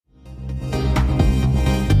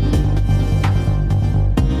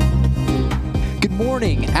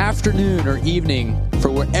morning, afternoon, or evening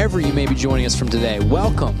for wherever you may be joining us from today.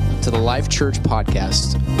 Welcome to the Life Church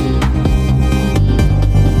Podcast.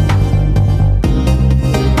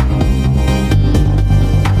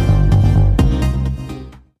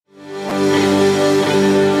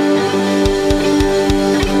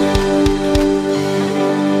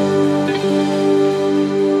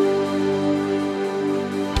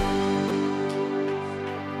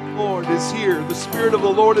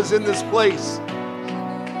 Lord is in this place.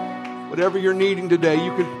 Whatever you're needing today,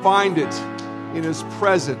 you can find it in His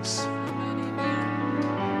presence.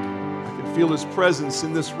 I can feel His presence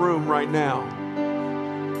in this room right now.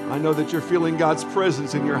 I know that you're feeling God's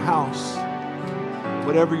presence in your house.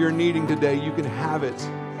 Whatever you're needing today, you can have it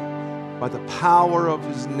by the power of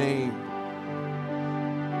His name.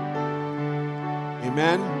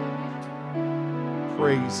 Amen.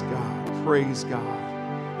 Praise God. Praise God.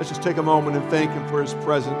 Let's just take a moment and thank Him for His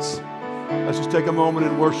presence. Let's just take a moment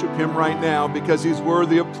and worship Him right now because He's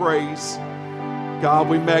worthy of praise. God,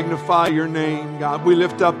 we magnify Your name. God, we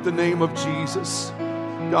lift up the name of Jesus.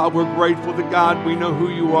 God, we're grateful that, God, we know who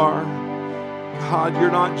You are. God, You're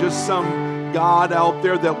not just some God out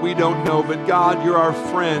there that we don't know, but God, You're our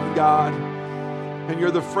friend, God. And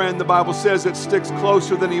You're the friend, the Bible says, that sticks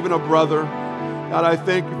closer than even a brother. God, I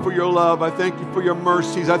thank You for Your love. I thank You for Your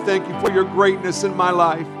mercies. I thank You for Your greatness in my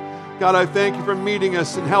life. God, I thank You for meeting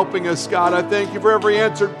us and helping us, God. I thank You for every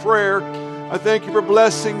answered prayer. I thank You for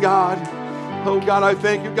blessing, God. Oh, God, I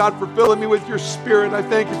thank You, God, for filling me with Your Spirit. I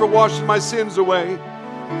thank You for washing my sins away.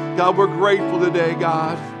 God, we're grateful today,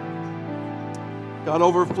 God. God,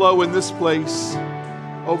 overflow in this place.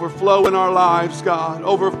 Overflow in our lives, God.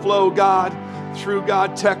 Overflow, God, through,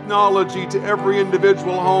 God, technology to every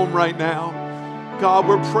individual home right now. God,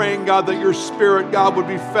 we're praying, God, that Your Spirit, God, would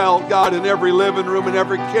be felt, God, in every living room, in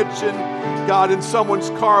every kitchen, God, in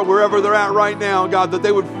someone's car, wherever they're at right now, God, that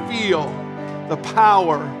they would feel the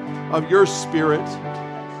power of Your Spirit.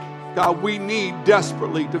 God, we need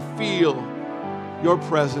desperately to feel Your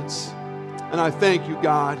presence. And I thank You,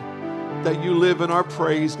 God, that You live in our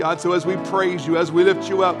praise, God. So as we praise You, as we lift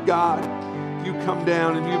You up, God, You come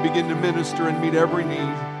down and You begin to minister and meet every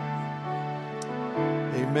need.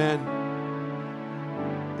 Amen.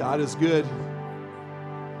 God is good.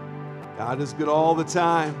 God is good all the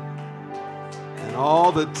time. And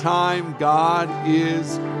all the time, God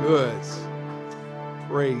is good.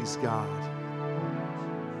 Praise God.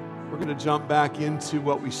 We're going to jump back into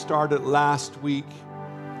what we started last week.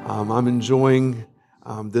 I'm enjoying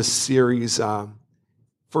this series,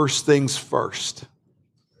 First Things First.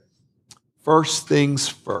 First Things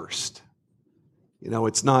First. You know,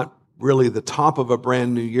 it's not really the top of a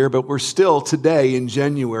brand new year, but we're still today in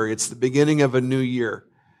January. It's the beginning of a new year.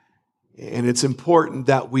 And it's important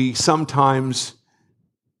that we sometimes,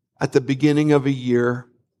 at the beginning of a year,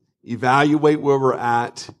 evaluate where we're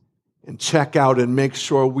at and check out and make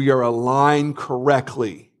sure we are aligned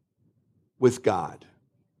correctly with God.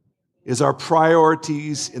 Is our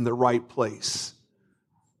priorities in the right place?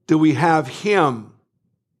 Do we have Him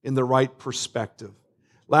in the right perspective?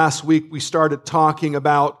 Last week we started talking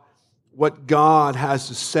about what God has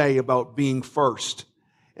to say about being first.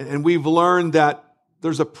 And we've learned that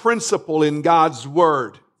there's a principle in God's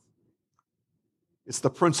Word. It's the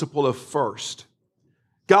principle of first.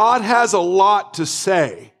 God has a lot to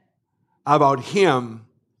say about Him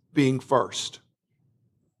being first.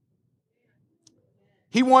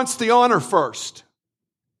 He wants the honor first.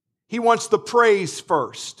 He wants the praise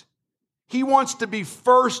first. He wants to be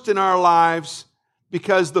first in our lives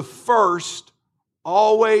because the first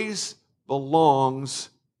always belongs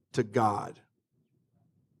to God.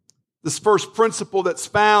 This first principle that's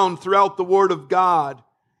found throughout the Word of God,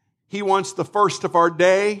 He wants the first of our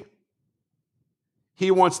day.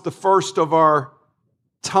 He wants the first of our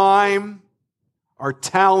time, our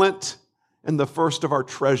talent, and the first of our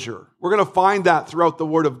treasure. We're going to find that throughout the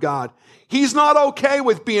Word of God. He's not okay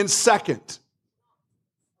with being second.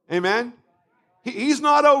 Amen? He's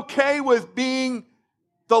not okay with being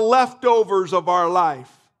the leftovers of our life.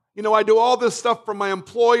 You know, I do all this stuff for my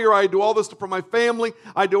employer. I do all this stuff for my family.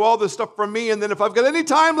 I do all this stuff for me. And then if I've got any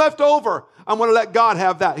time left over, I'm going to let God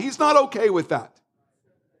have that. He's not okay with that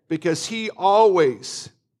because He always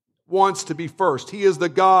wants to be first. He is the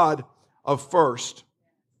God of first.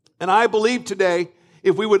 And I believe today,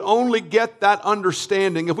 if we would only get that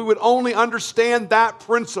understanding, if we would only understand that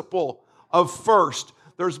principle of first,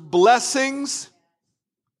 there's blessings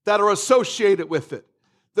that are associated with it.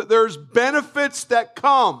 That there's benefits that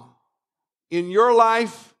come in your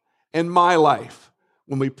life and my life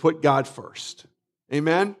when we put God first.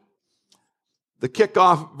 Amen? The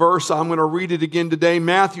kickoff verse, I'm going to read it again today,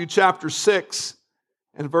 Matthew chapter 6,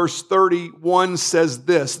 And verse 31 says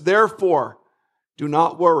this, therefore, do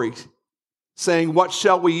not worry, saying, what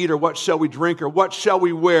shall we eat, or what shall we drink, or what shall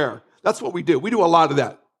we wear? That's what we do. We do a lot of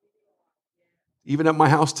that. Even at my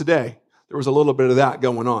house today, there was a little bit of that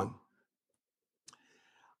going on.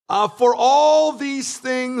 For all these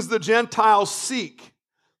things the Gentiles seek,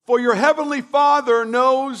 for your heavenly Father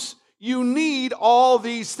knows you need all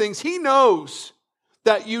these things. He knows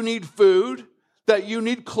that you need food, that you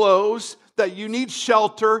need clothes, that you need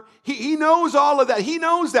shelter. He knows all of that. He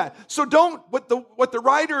knows that. So what the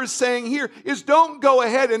writer is saying here is don't go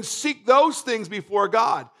ahead and seek those things before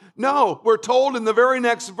God. No, we're told in the very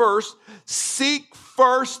next verse, seek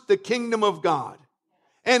first the kingdom of God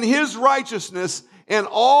and his righteousness, and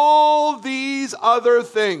all these other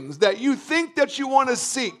things that you think that you want to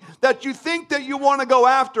seek, that you think that you want to go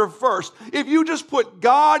after first, if you just put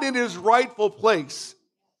God in his rightful place,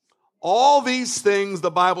 all these things,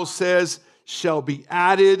 the Bible says, shall be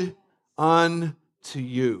added unto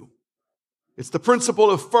you. It's the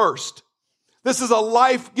principle of first. This is a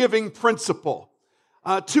life-giving principle.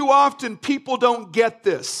 Too often people don't get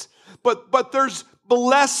this, but there's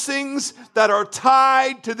blessings that are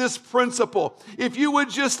tied to this principle. If you would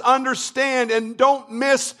just understand and don't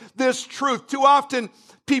miss this truth. Too often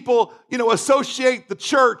people, associate the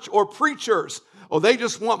church or preachers. Oh, they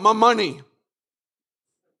just want my money.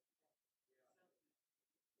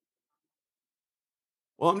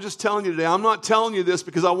 Well, I'm just telling you today, I'm not telling you this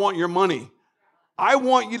because I want your money. I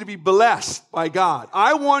want you to be blessed by God.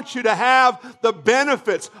 I want you to have the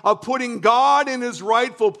benefits of putting God in his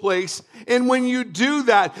rightful place. And when you do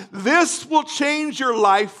that, this will change your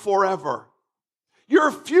life forever.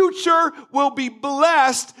 Your future will be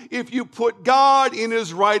blessed if you put God in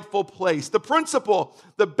his rightful place.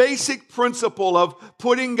 The basic principle of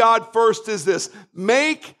putting God first is this: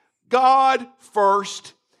 make God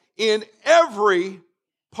first in every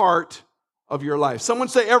part of your life. Someone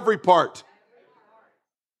say every part.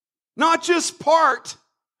 Not just part,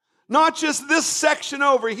 not just this section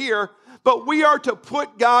over here, but we are to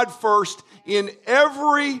put God first in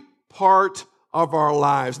every part of our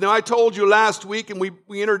lives. Now, I told you last week, and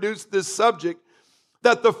we introduced this subject,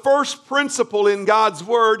 that the first principle in God's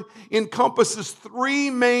Word encompasses three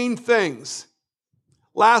main things.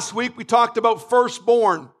 Last week, we talked about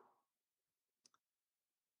firstborn.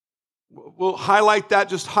 We'll highlight that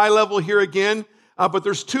just high level here again. But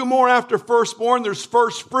there's two more after firstborn. There's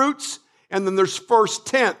first fruits, and then there's first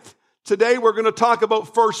tenth. Today we're going to talk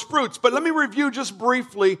about first fruits. But let me review just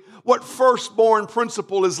briefly what firstborn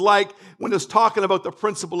principle is like when it's talking about the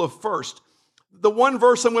principle of first. The one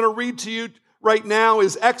verse I'm going to read to you right now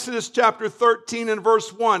is Exodus chapter 13 and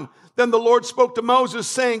verse 1. Then the Lord spoke to Moses,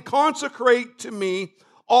 saying, consecrate to me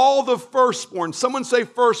all the firstborn. Someone say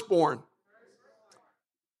firstborn.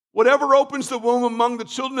 Whatever opens the womb among the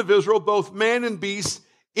children of Israel, both man and beast,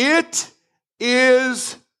 it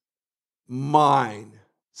is mine,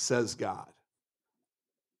 says God.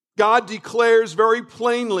 God declares very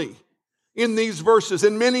plainly in these verses,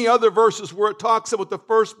 and many other verses where it talks about the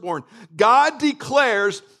firstborn. God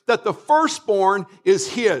declares that the firstborn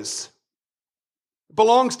is his. It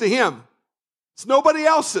belongs to him. It's nobody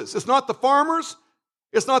else's. It's not the farmers.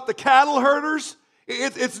 It's not the cattle herders.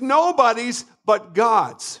 It's nobody's but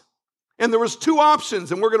God's. And there was two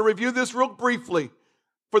options, and we're going to review this real briefly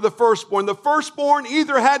for the firstborn. The firstborn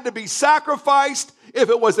either had to be sacrificed if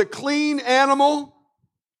it was a clean animal.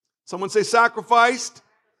 Someone say sacrificed.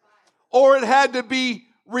 Or it had to be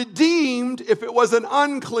redeemed if it was an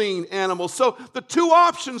unclean animal. So the two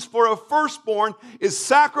options for a firstborn is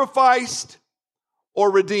sacrificed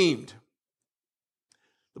or redeemed.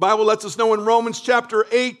 The Bible lets us know in Romans chapter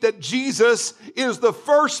 8 that Jesus is the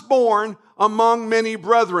firstborn among many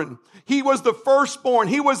brethren. He was the firstborn.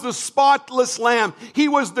 He was the spotless lamb. He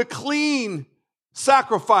was the clean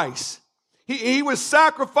sacrifice. He was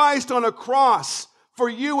sacrificed on a cross for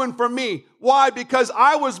you and for me. Why? Because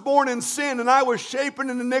I was born in sin and I was shapen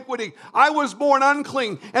in iniquity. I was born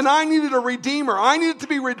unclean and I needed a redeemer. I needed to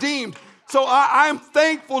be redeemed. So I'm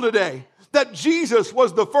thankful today that Jesus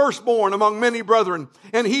was the firstborn among many brethren,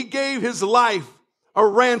 and he gave his life a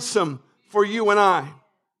ransom for you and I.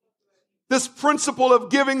 This principle of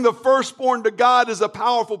giving the firstborn to God is a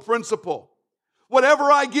powerful principle. Whatever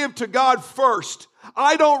I give to God first,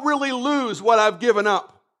 I don't really lose what I've given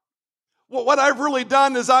up. What I've really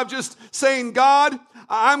done is I've just saying, God,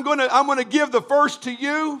 I'm going to give the first to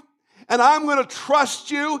you, and I'm going to trust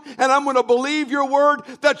you, and I'm going to believe your word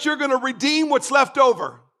that you're going to redeem what's left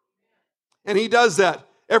over. And he does that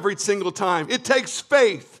every single time. It takes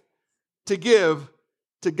faith to give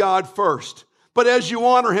to God first. But as you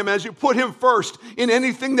honor him, as you put him first in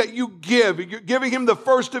anything that you give, you're giving him the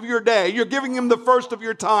first of your day. You're giving him the first of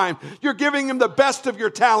your time. You're giving him the best of your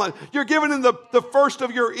talent. You're giving him the first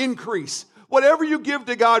of your increase. Whatever you give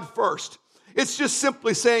to God first, it's just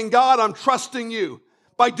simply saying, God, I'm trusting you.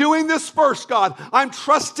 By doing this first, God, I'm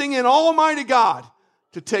trusting in Almighty God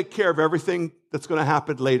to take care of everything that's going to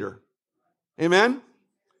happen later. Amen?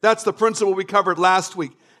 That's the principle we covered last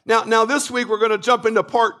week. Now this week we're going to jump into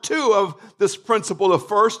part 2 of this principle of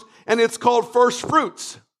first, and it's called first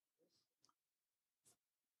fruits.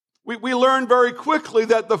 We learned very quickly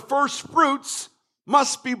that the first fruits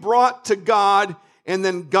must be brought to God, and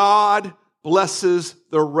then God blesses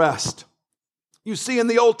the rest. You see, in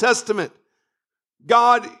the Old Testament,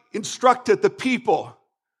 God instructed the people.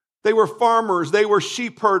 They were farmers, they were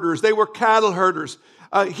sheep herders, they were cattle herders.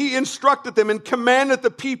 He instructed them and commanded the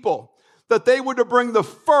people that they were to bring the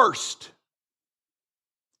first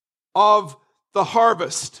of the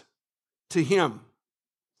harvest to him.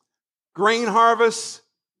 Grain harvest,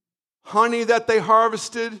 honey that they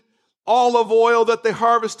harvested, olive oil that they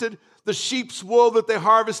harvested, the sheep's wool that they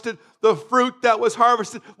harvested, the fruit that was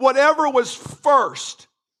harvested, whatever was first,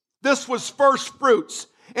 this was first fruits.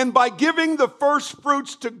 And by giving the first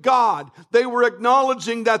fruits to God, they were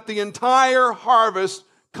acknowledging that the entire harvest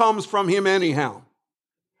comes from him anyhow.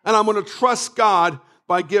 And I'm going to trust God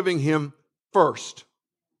by giving him first.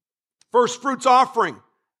 First fruits offering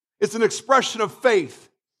is an expression of faith.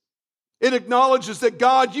 It acknowledges that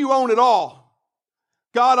God, you own it all.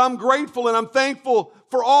 God, I'm grateful and I'm thankful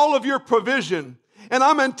for all of your provision. And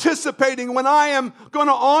I'm anticipating when I am going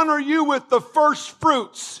to honor you with the first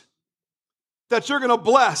fruits, that you're going to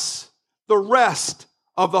bless the rest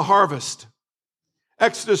of the harvest.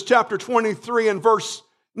 Exodus chapter 23 and verse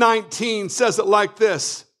 19 says it like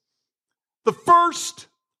this. The first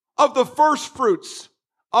of the first fruits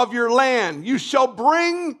of your land you shall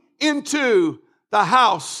bring into the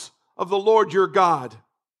house of the Lord your God.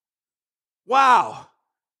 Wow.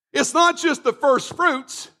 It's not just the first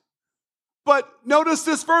fruits, but notice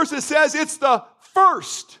this verse, it says it's the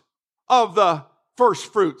first of the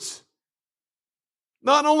first fruits.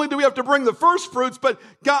 Not only do we have to bring the first fruits, but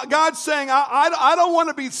God's saying, I don't want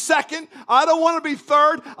to be second. I don't want to be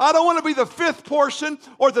third. I don't want to be the 5th portion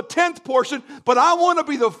or the 10th portion, but I want to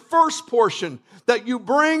be the first portion that you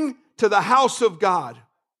bring to the house of God.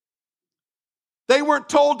 They weren't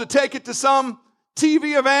told to take it to some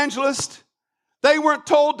TV evangelist. They weren't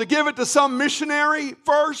told to give it to some missionary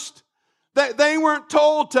first. They weren't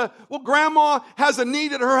told to, well, grandma has a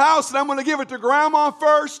need at her house and I'm going to give it to grandma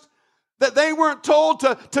first. That they weren't told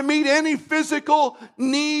to meet any physical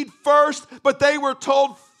need first, but they were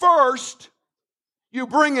told first, you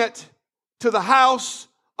bring it to the house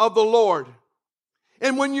of the Lord.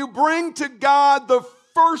 And when you bring to God the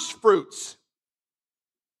first fruits,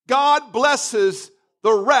 God blesses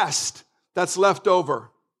the rest that's left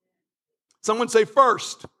over. Someone say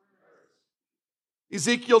first.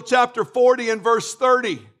 Ezekiel chapter 40 and verse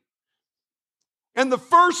 30. And the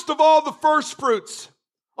first of all the first fruits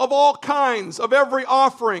of all kinds, of every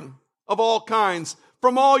offering of all kinds,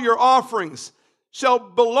 from all your offerings, shall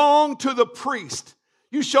belong to the priest.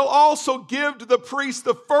 You shall also give to the priest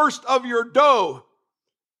the first of your dough.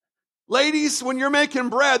 Ladies, when you're making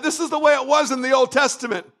bread, this is the way it was in the Old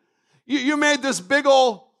Testament. You made this big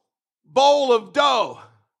old bowl of dough.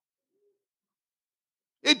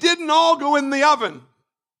 It didn't all go in the oven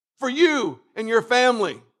for you and your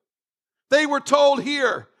family. They were told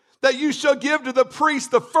here that you shall give to the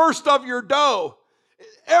priest the first of your dough.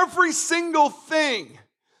 Every single thing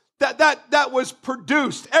that was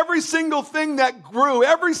produced, every single thing that grew,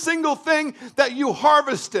 every single thing that you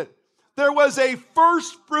harvested, there was a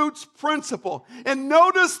first fruits principle. And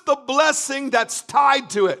notice the blessing that's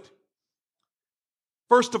tied to it.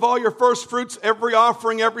 First of all, your first fruits, every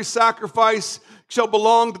offering, every sacrifice shall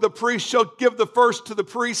belong to the priest, shall give the first to the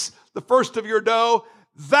priest, the first of your dough.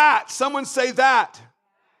 That, someone say that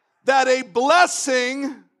a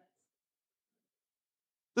blessing,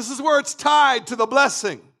 this is where it's tied to the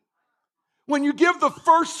blessing. When you give the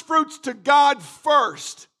first fruits to God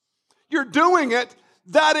first, you're doing it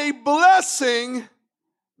that a blessing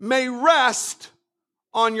may rest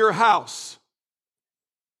on your house.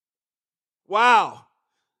 Wow.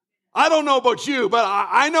 I don't know about you, but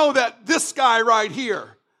I know that this guy right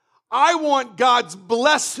here, I want God's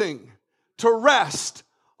blessing to rest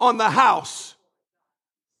on the house.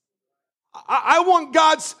 I want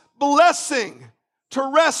God's blessing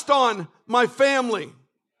to rest on my family.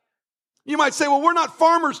 You might say, well, we're not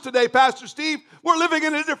farmers today, Pastor Steve. We're living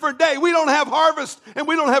in a different day. We don't have harvest and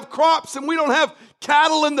we don't have crops and we don't have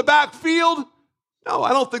cattle in the back field. No,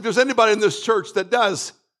 I don't think there's anybody in this church that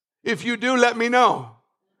does. If you do, let me know.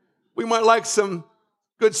 We might like some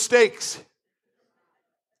good steaks.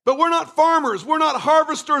 But we're not farmers. We're not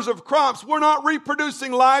harvesters of crops. We're not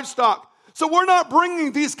reproducing livestock. So we're not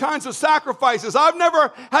bringing these kinds of sacrifices. I've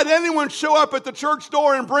never had anyone show up at the church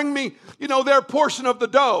door and bring me, their portion of the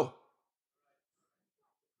dough.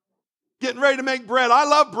 Getting ready to make bread. I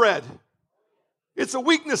love bread. It's a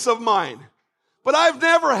weakness of mine. But I've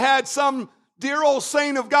never had some dear old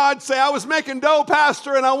saint of God say, I was making dough,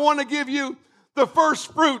 Pastor, and I want to give you the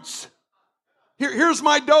first fruits. Here's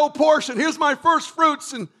my dough portion. Here's my first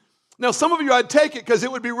fruits. And now some of you, I'd take it because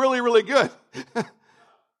it would be really, really good.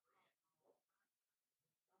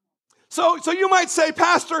 So you might say,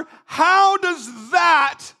 Pastor, how does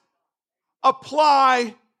that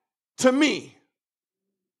apply to me?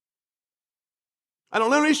 I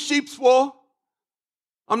don't have any sheep's wool.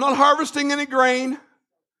 I'm not harvesting any grain.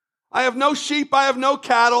 I have no sheep. I have no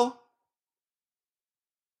cattle.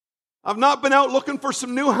 I've not been out looking for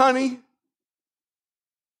some new honey.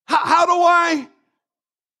 How do I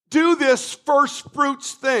do this first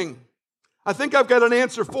fruits thing? I think I've got an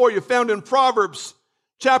answer for you found in Proverbs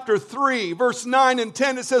chapter 3, verse 9 and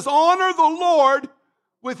 10. It says, honor the Lord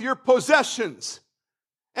with your possessions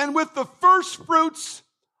and with the first fruits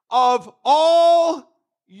of all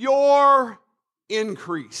your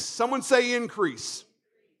increase. Someone say increase.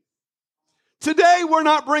 Today, we're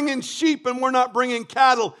not bringing sheep and we're not bringing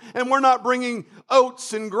cattle and we're not bringing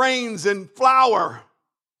oats and grains and flour.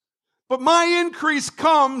 But my increase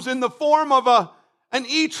comes in the form of an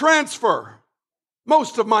e-transfer.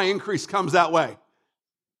 Most of my increase comes that way.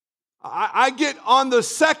 I get on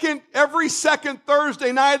every second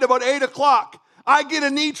Thursday night about 8 o'clock, I get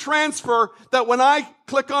an e-transfer that when I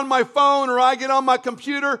click on my phone or I get on my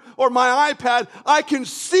computer or my iPad, I can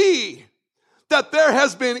see that there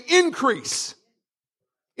has been increase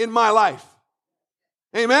in my life.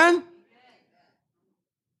 Amen?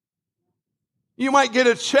 You might get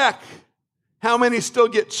a check. How many still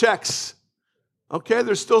get checks? Okay,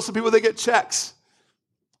 there's still some people that get checks.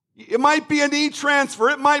 It might be an e-transfer.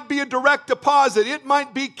 It might be a direct deposit. It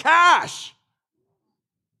might be cash.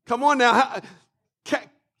 Come on now.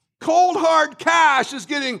 Cold, hard cash is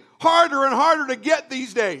getting harder and harder to get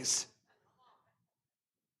these days.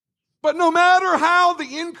 But no matter how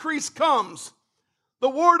the increase comes, the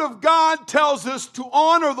Word of God tells us to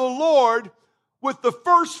honor the Lord with the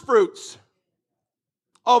first fruits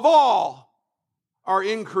of all our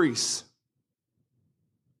increase.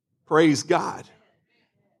 Praise God.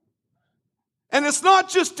 And it's not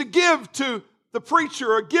just to give to the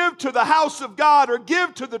preacher or give to the house of God or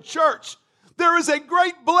give to the church. There is a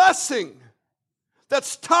great blessing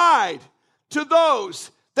that's tied to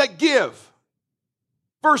those that give.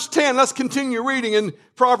 Verse 10, let's continue reading in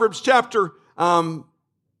Proverbs chapter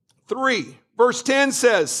 3. Verse 10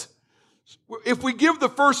 says, if we give the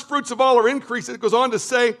first fruits of all our increase, it goes on to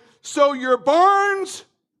say, so your barns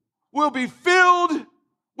will be filled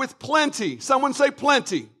with plenty. Someone say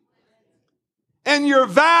plenty. And your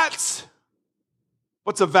vats,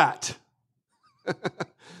 what's a vat?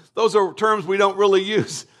 Those are terms we don't really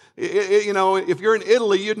use. If you're in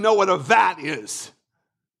Italy, you'd know what a vat is.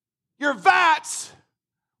 Your vats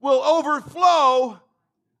will overflow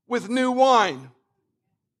with new wine.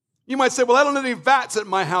 You might say, well, I don't have any vats at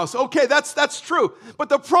my house. Okay, that's true. But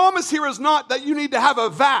the promise here is not that you need to have a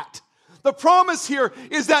vat. The promise here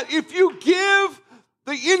is that if you give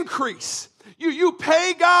the increase, you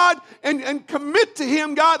pay God and commit to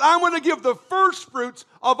Him, God, I want to give the first fruits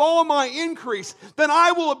of all my increase, then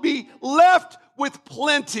I will be left with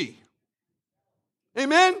plenty.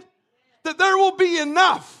 Amen? That there will be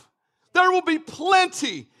enough. There will be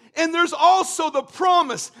plenty. And there's also the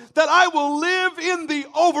promise that I will live in the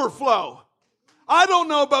overflow. I don't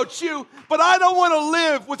know about you, but I don't want to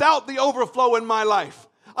live without the overflow in my life.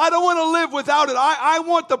 I don't want to live without it. I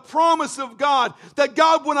want the promise of God that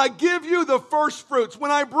God, when I give you the first fruits,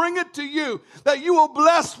 when I bring it to you, that you will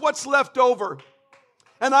bless what's left over.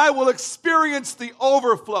 And I will experience the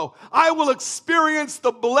overflow. I will experience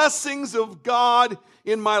the blessings of God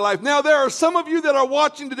in my life. Now, there are some of you that are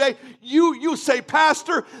watching today. You say,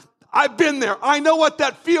 Pastor, I've been there. I know what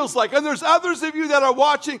that feels like. And there's others of you that are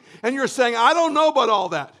watching and you're saying, I don't know about all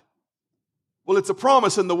that. Well, it's a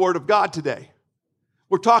promise in the Word of God today.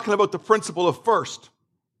 We're talking about the principle of first.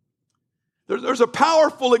 There's a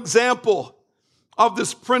powerful example of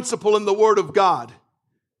this principle in the Word of God.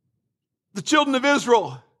 The children of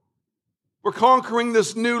Israel were conquering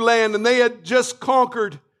this new land, and they had just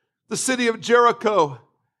conquered the city of Jericho.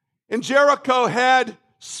 And Jericho had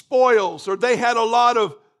spoils, or they had a lot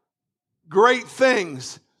of great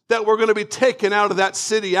things that were going to be taken out of that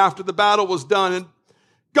city after the battle was done. And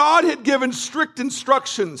God had given strict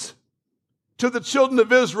instructions to the children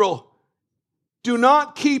of Israel. Do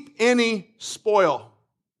not keep any spoil.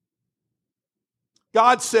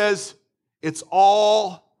 God says, it's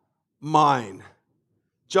all mine.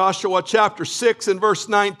 Joshua chapter 6 and verse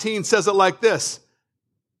 19 says it like this.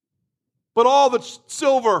 But all the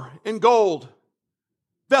silver and gold,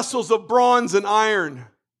 vessels of bronze and iron,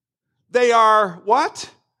 they are what?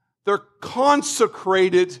 They're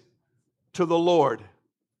consecrated to the Lord.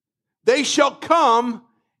 They shall come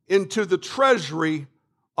into the treasury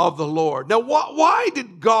of the Lord. Now, why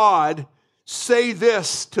did God say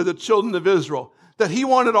this to the children of Israel? That he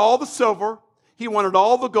wanted all the silver, he wanted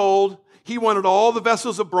all the gold, he wanted all the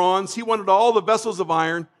vessels of bronze, he wanted all the vessels of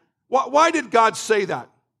iron. Why did God say that?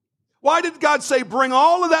 Why did God say, bring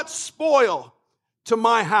all of that spoil to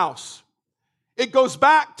my house? It goes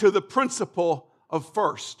back to the principle of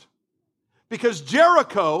first. Because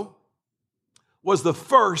Jericho was the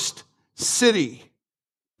first city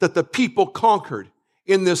that the people conquered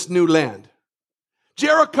in this new land.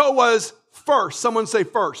 Jericho was first. Someone say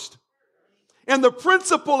first. And the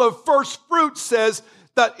principle of first fruit says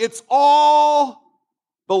that it's all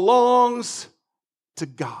belongs to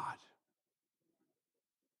God.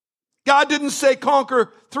 God didn't say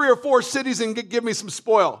conquer 3 or 4 cities and give me some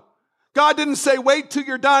spoil. God didn't say wait till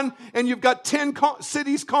you're done and you've got 10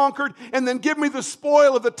 cities conquered and then give me the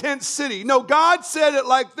spoil of the 10th city. No, God said it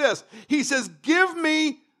like this. He says, give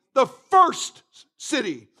me the first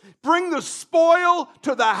city. Bring the spoil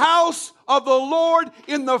to the house of the Lord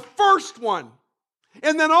in the first one.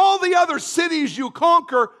 And then all the other cities you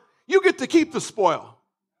conquer, you get to keep the spoil.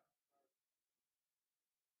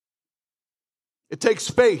 It takes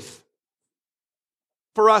faith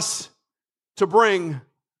for us to bring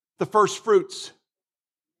the first fruits.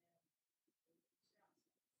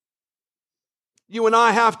 You and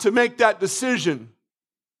I have to make that decision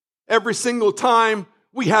every single time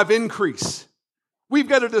we have increase. We've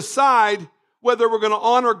got to decide whether we're going to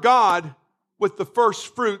honor God with the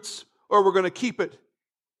first fruits or we're going to keep it,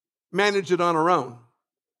 manage it on our own.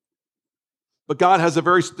 But God has a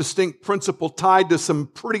very distinct principle tied to some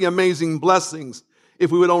pretty amazing blessings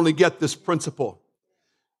if we would only get this principle.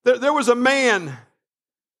 There was a man,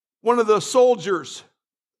 one of the soldiers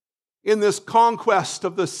in this conquest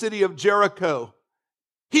of the city of Jericho.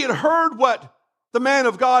 He had heard what the man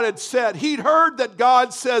of God had said. He'd heard that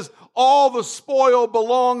God says all the spoil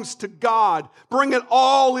belongs to God. Bring it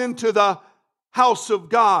all into the house of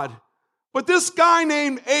God. But this guy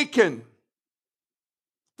named Achan,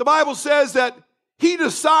 the Bible says that he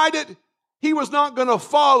decided he was not going to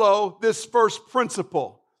follow this first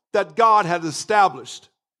principle that God had established.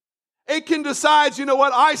 Achan decides, you know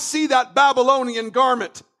what, I see that Babylonian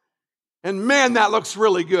garment, and man, that looks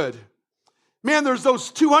really good. Man, there's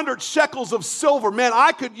those 200 shekels of silver. Man,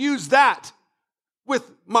 I could use that with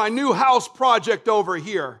my new house project over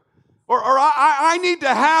here. Or I need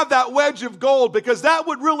to have that wedge of gold because that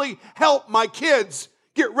would really help my kids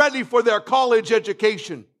get ready for their college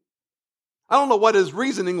education. I don't know what his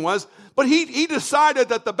reasoning was, but he decided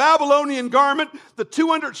that the Babylonian garment, the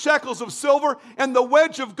 200 shekels of silver, and the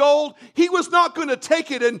wedge of gold, he was not going to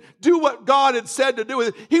take it and do what God had said to do with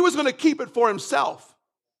it. He was going to keep it for himself.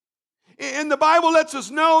 And the Bible lets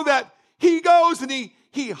us know that he goes and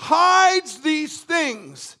he hides these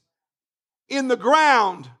things in the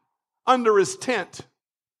ground under his tent.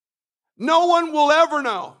 No one will ever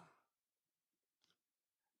know.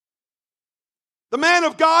 The man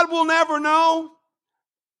of God will never know.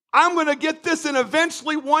 I'm going to get this, and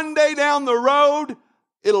eventually one day down the road,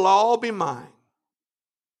 it'll all be mine.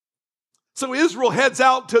 So Israel heads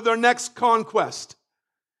out to their next conquest.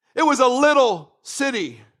 It was a little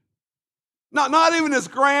city. Not even as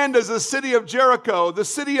grand as the city of Jericho, the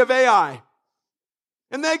city of Ai.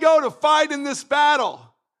 And they go to fight in this battle.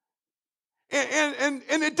 And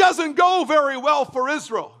it doesn't go very well for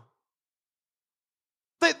Israel.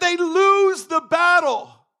 They lose the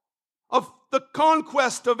battle of the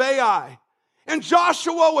conquest of Ai. And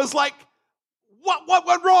Joshua was like, what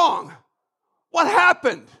went wrong? What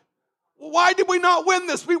happened? Why did we not win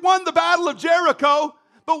this? We won the battle of Jericho,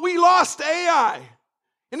 but we lost Ai.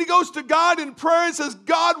 And he goes to God in prayer and says,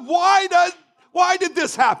 God, why did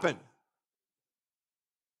this happen?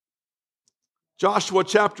 Joshua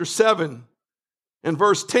chapter 7 and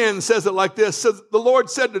verse 10 says it like this. Says, the Lord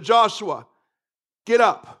said to Joshua, get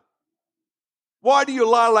up. Why do you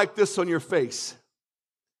lie like this on your face?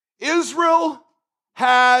 Israel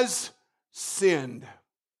has sinned.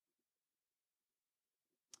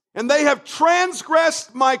 And they have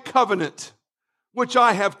transgressed my covenant, which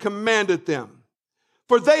I have commanded them.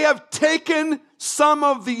 For they have taken some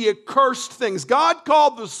of the accursed things. God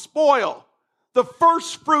called the spoil, the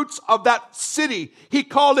first fruits of that city, he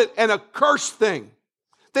called it an accursed thing.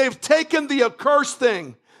 They've taken the accursed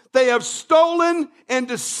thing. They have stolen and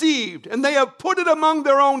deceived, and they have put it among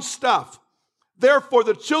their own stuff. Therefore,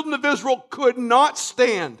 the children of Israel could not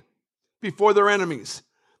stand before their enemies,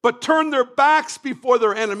 but turned their backs before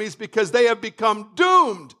their enemies because they have become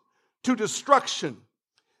doomed to destruction.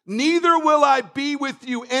 Neither will I be with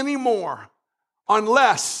you anymore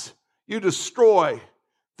unless you destroy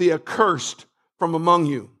the accursed from among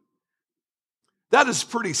you. That is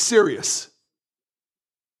pretty serious.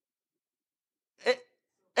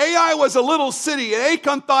 Ai was a little city, and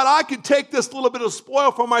Achan thought, I could take this little bit of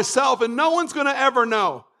spoil for myself, and no one's going to ever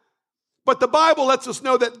know. But the Bible lets us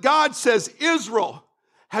know that God says, Israel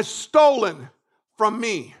has stolen from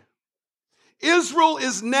me. Israel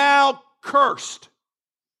is now cursed.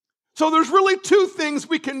 So there's really two things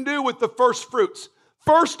we can do with the first fruits.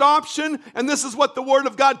 First option, and this is what the Word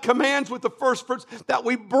of God commands with the first fruits, that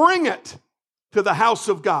we bring it to the house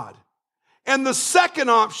of God. And the second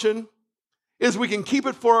option is we can keep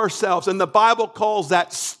it for ourselves, and the Bible calls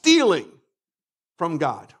that stealing from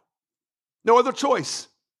God. No other choice.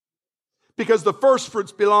 Because the first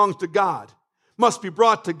fruits belongs to God, must be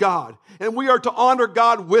brought to God, and we are to honor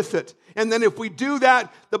God with it. And then if we do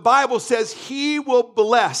that, the Bible says he will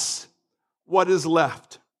bless what is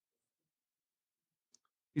left.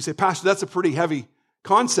 You say, Pastor, that's a pretty heavy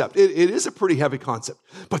concept. It is a pretty heavy concept,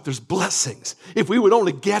 but there's blessings. If we would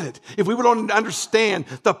only get it, if we would only understand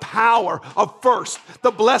the power of first,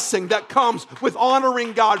 the blessing that comes with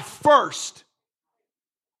honoring God first,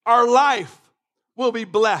 our life will be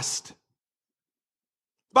blessed.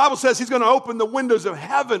 The Bible says he's going to open the windows of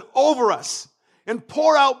heaven over us and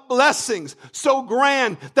pour out blessings so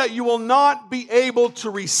grand that you will not be able to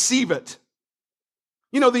receive it.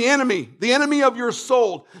 You know, the enemy of your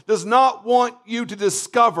soul does not want you to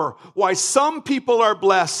discover why some people are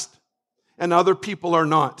blessed and other people are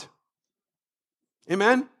not.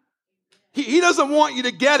 Amen? He doesn't want you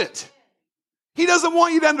to get it. He doesn't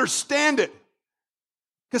want you to understand it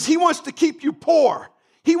because he wants to keep you poor.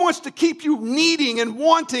 He wants to keep you needing and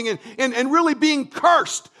wanting and really being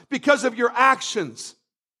cursed because of your actions.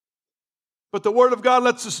 But the Word of God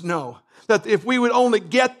lets us know that if we would only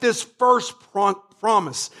get this first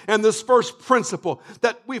promise and this first principle,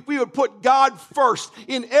 that we would put God first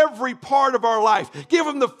in every part of our life. Give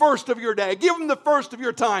him the first of your day. Give him the first of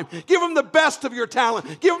your time. Give him the best of your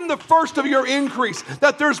talent. Give him the first of your increase.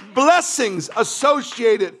 That there's blessings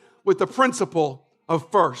associated with the principle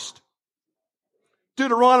of first.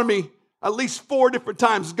 Deuteronomy, at least 4 different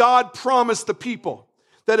times, God promised the people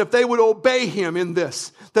that if they would obey him in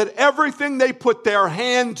this, that everything they put their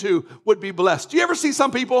hand to would be blessed. Do you ever see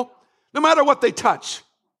some people, no matter what they touch,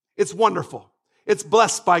 it's wonderful. It's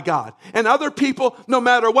blessed by God. And other people, no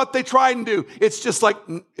matter what they try and do, it's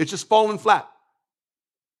just falling flat.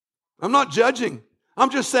 I'm not judging. I'm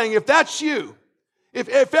just saying if that's you,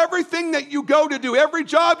 if everything that you go to do, every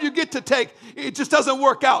job you get to take, it just doesn't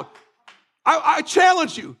work out, I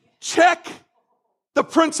challenge you, check the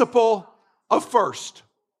principle of first.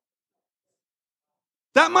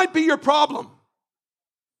 That might be your problem.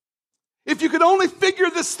 If you could only figure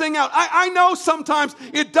this thing out. I know sometimes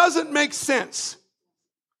it doesn't make sense.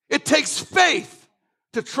 It takes faith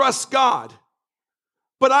to trust God.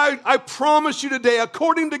 But I promise you today,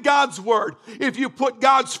 according to God's word, if you put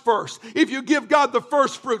God's first, if you give God the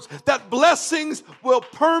first fruits, that blessings will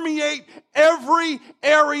permeate every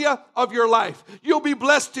area of your life. You'll be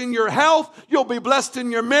blessed in your health. You'll be blessed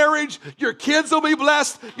in your marriage. Your kids will be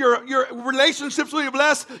blessed. Your relationships will be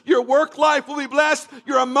blessed. Your work life will be blessed.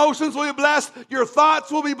 Your emotions will be blessed. Your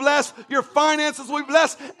thoughts will be blessed. Your finances will be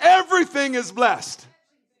blessed. Everything is blessed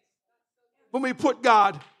when we put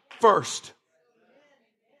God first.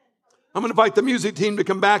 I'm going to invite the music team to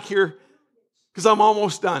come back here because I'm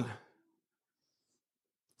almost done.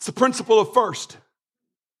 It's the principle of first.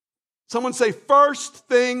 Someone say, first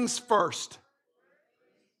things first.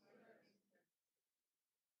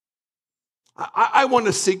 I want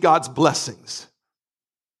to see God's blessings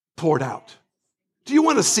poured out. Do you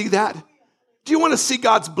want to see that? Do you want to see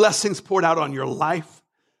God's blessings poured out on your life?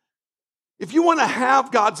 If you want to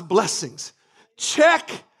have God's blessings, check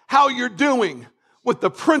how you're doing with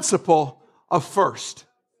the principle of first.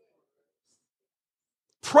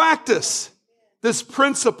 Practice this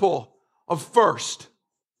principle of first.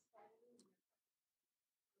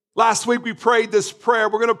 Last week we prayed this prayer.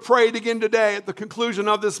 We're going to pray it again today at the conclusion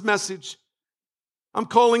of this message. I'm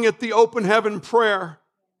calling it the open heaven prayer.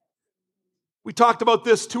 We talked about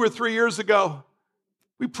this 2 or 3 years ago.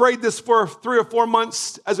 We prayed this for 3 or 4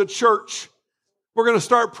 months as a church. We're going to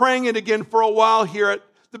start praying it again for a while here at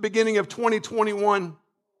the beginning of 2021.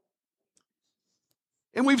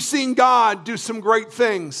 And we've seen God do some great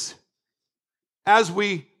things as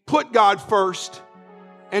we put God first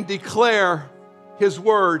and declare His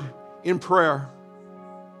word in prayer.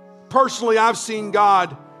 Personally, I've seen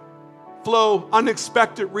God flow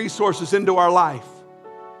unexpected resources into our life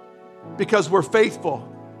because we're faithful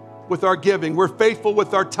with our giving. We're faithful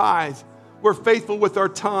with our tithe. We're faithful with our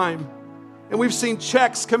time. And we've seen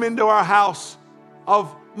checks come into our house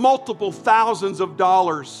of multiple thousands of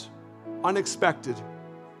dollars, unexpected.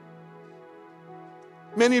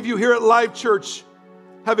 Many of you here at Life Church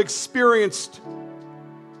have experienced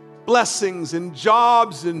blessings and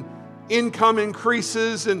jobs and income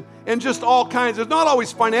increases and just all kinds. It's not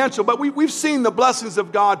always financial, but we've seen the blessings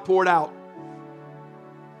of God poured out.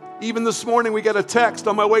 Even this morning, we got a text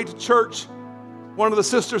on my way to church. One of the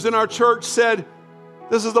sisters in our church said,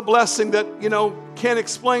 this is the blessing that, can't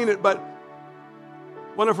explain it, but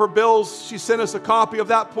one of her bills, she sent us a copy of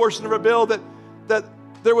that portion of her bill that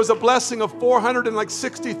there was a blessing of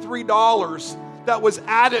 $463 that was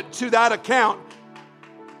added to that account.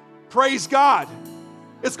 Praise God.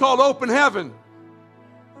 It's called open heaven.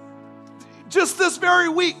 Just this very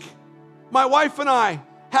week, my wife and I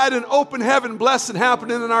had an open heaven blessing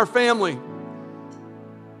happening in our family.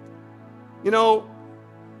 We're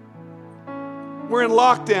in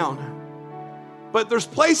lockdown, but there's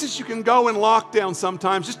places you can go in lockdown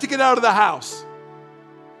sometimes just to get out of the house.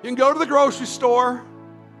 You can go to the grocery store.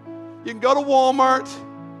 You can go to Walmart.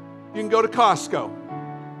 You can go to Costco.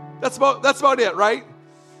 That's about it, right?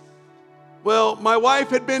 Well, my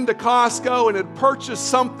wife had been to Costco and had purchased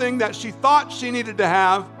something that she thought she needed to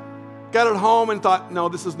have, got it home and thought, no,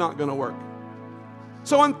 this is not going to work.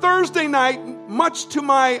 So on Thursday night, much to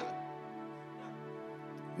my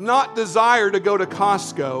not desire to go to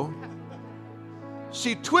Costco,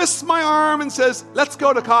 she twists my arm and says, let's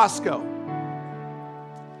go to Costco.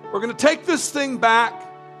 We're going to take this thing back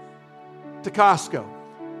to Costco.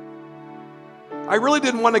 I really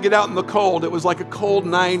didn't want to get out in the cold. It was like a cold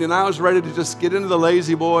night, and I was ready to just get into the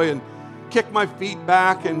lazy boy and kick my feet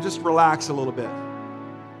back and just relax a little bit.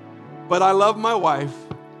 But I love my wife,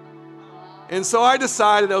 and so I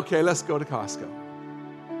decided, okay, let's go to Costco.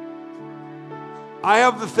 I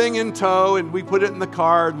have the thing in tow, and we put it in the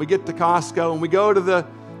car, and we get to Costco, and we go to the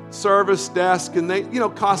service desk, and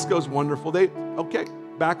Costco's wonderful. Okay,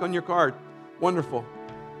 back on your card. Wonderful.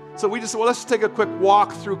 So we just said, let's just take a quick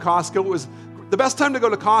walk through Costco. It was the best time to go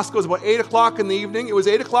to Costco was about 8 o'clock in the evening. It was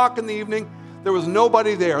 8 o'clock in the evening. There was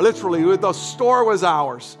nobody there. Literally, the store was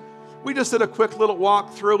ours. We just did a quick little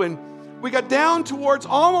walk through, and we got down towards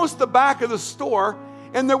almost the back of the store,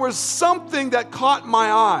 and there was something that caught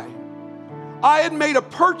my eye. I had made a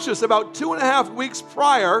purchase about 2.5 weeks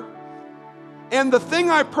prior, and the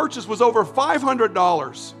thing I purchased was over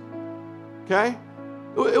 $500. Okay?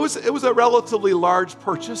 It was a relatively large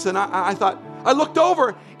purchase, and I thought, I looked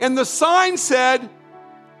over, and the sign said,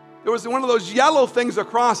 there was one of those yellow things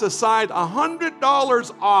across the side,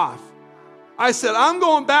 $100 off. I said, I'm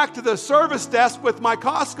going back to the service desk with my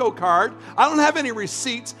Costco card. I don't have any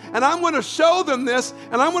receipts, and I'm going to show them this,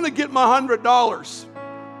 and I'm going to get my $100.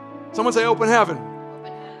 Someone say, open heaven. Open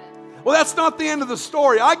heaven. Well, that's not the end of the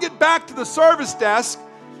story. I get back to the service desk,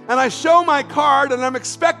 and I show my card, and I'm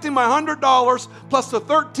expecting my $100 plus the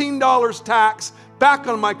 $13 tax back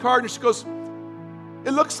on my card. And she goes,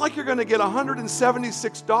 it looks like you're going to get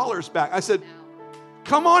 $176 back. I said,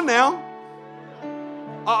 come on now.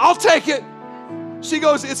 I'll take it. She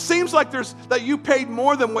goes, it seems like that you paid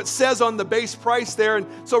more than what says on the base price there. And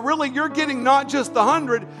so really you're getting not just the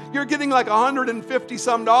 100, you're getting like $150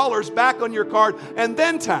 some back on your card and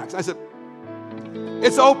then tax. I said,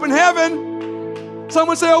 it's open heaven.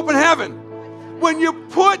 Someone say open heaven. When you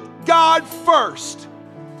put God first,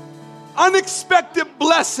 unexpected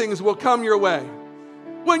blessings will come your way.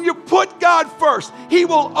 When you put God first, He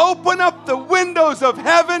will open up the windows of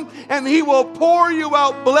heaven and He will pour you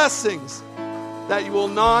out blessings that you will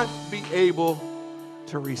not be able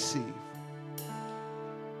to receive.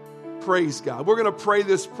 Praise God. We're going to pray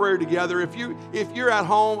this prayer together. If you're at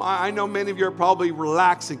home, I know many of you are probably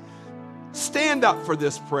relaxing. Stand up for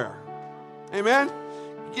this prayer. Amen.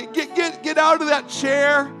 Get out of that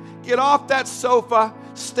chair. Get off that sofa.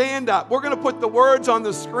 Stand up. We're going to put the words on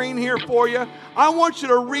the screen here for you. I want you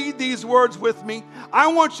to read these words with me. I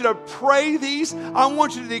want you to pray these. I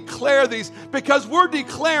want you to declare these because we're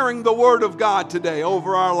declaring the Word of God today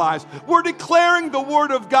over our lives. We're declaring the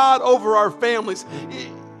Word of God over our families.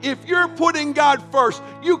 If you're putting God first,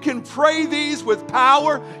 you can pray these with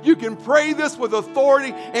power, you can pray this with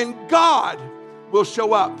authority, and God will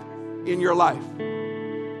show up in your life.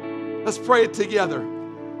 Let's pray it together.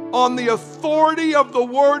 On the authority of the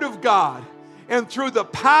Word of God and through the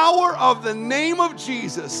power of the name of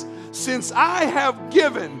Jesus, since I have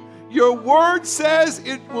given, your Word says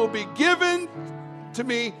it will be given to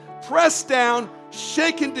me, pressed down,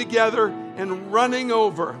 shaken together, and running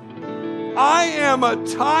over. I am a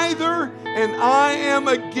tither and I am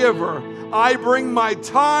a giver. I bring my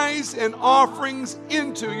tithes and offerings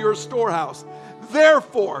into your storehouse.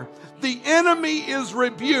 Therefore, the enemy is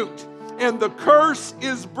rebuked and the curse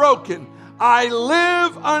is broken. I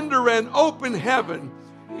live under an open heaven.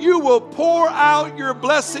 You will pour out your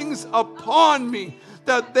blessings upon me,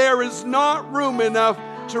 that there is not room enough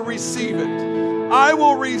to receive it. I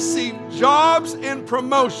will receive jobs and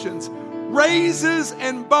promotions, raises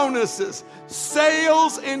and bonuses,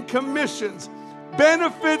 sales and commissions,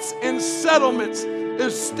 benefits and settlements,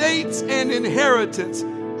 estates and inheritance,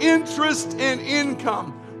 interest and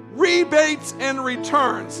income, rebates and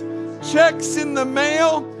returns, checks in the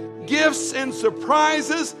mail, gifts and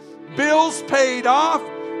surprises, bills paid off,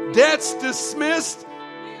 debts dismissed,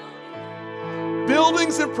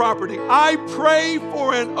 buildings and property. I pray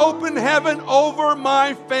for an open heaven over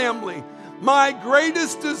my family. My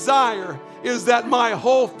greatest desire is that my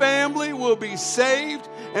whole family will be saved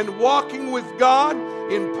and walking with God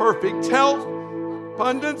in perfect health,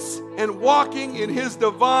 abundance, and walking in His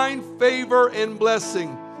divine favor and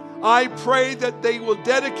blessing. I pray that they will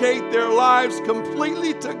dedicate their lives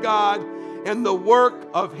completely to God and the work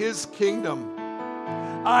of His kingdom.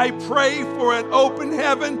 I pray for an open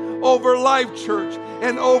heaven over Life Church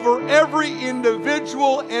and over every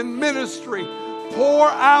individual and ministry. Pour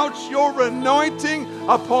out your anointing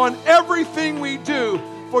upon everything we do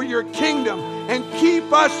for your kingdom and keep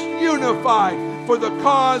us unified for the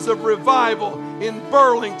cause of revival in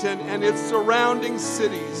Burlington and its surrounding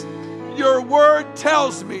cities. Your word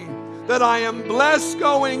tells me that I am blessed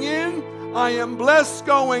going in, I am blessed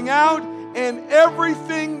going out, and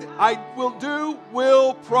everything I will do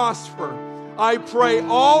will prosper. I pray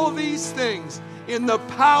all these things in the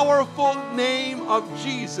powerful name of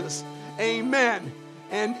Jesus. Amen.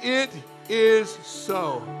 And it is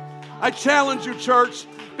so. I challenge you, church,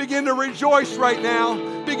 begin to rejoice right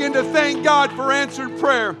now. Begin to thank God for answered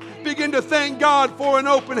prayer. Begin to thank God for an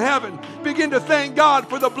open heaven. Begin to thank God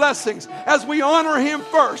for the blessings. As we honor Him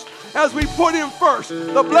first, as we put Him first,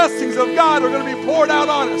 the blessings of God are going to be poured out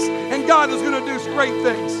on us, and God is going to do great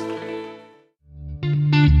things.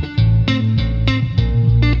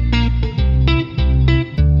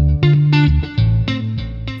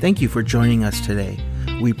 Thank you for joining us today.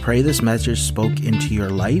 We pray this message spoke into your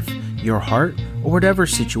life, your heart, or whatever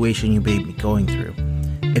situation you may be going through.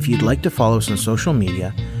 If you'd like to follow us on social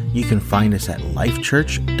media, you can find us at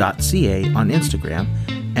lifechurch.ca on Instagram,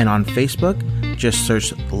 and on Facebook, just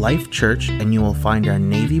search Life Church and you will find our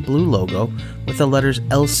navy blue logo with the letters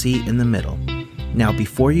LC in the middle. Now,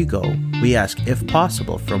 before you go, we ask, if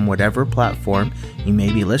possible, from whatever platform you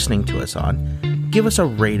may be listening to us on, give us a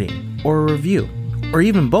rating or a review, or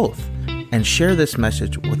even both, and share this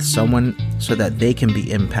message with someone so that they can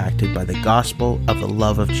be impacted by the gospel of the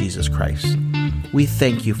love of Jesus Christ. We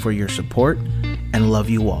thank you for your support and love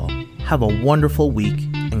you all. Have a wonderful week,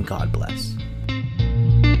 and God bless.